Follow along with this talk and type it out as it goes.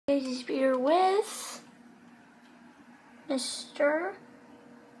Mr.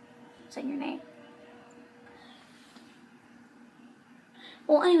 Say your name.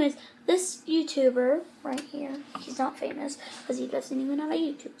 Well, anyways, this YouTuber right here, he's not famous because he doesn't even have a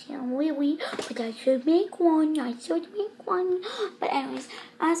YouTube channel. But I should make one. But anyways,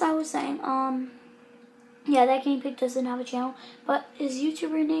 as I was saying, yeah, that guinea pig doesn't have a channel, but his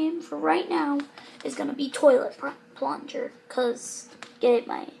YouTuber name for right now is gonna be Toilet Plunger. Cause get it,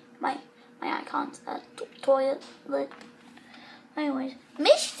 my icon's toilet. Anyways,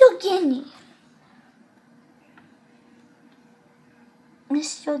 Mr. Guinea.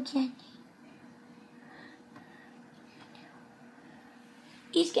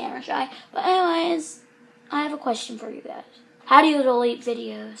 He's camera shy. But anyways, I have a question for you guys. How do you delete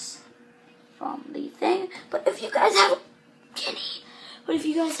videos from the thing? But if you guys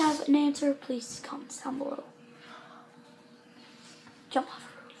have an answer, please comment down below. Jump off.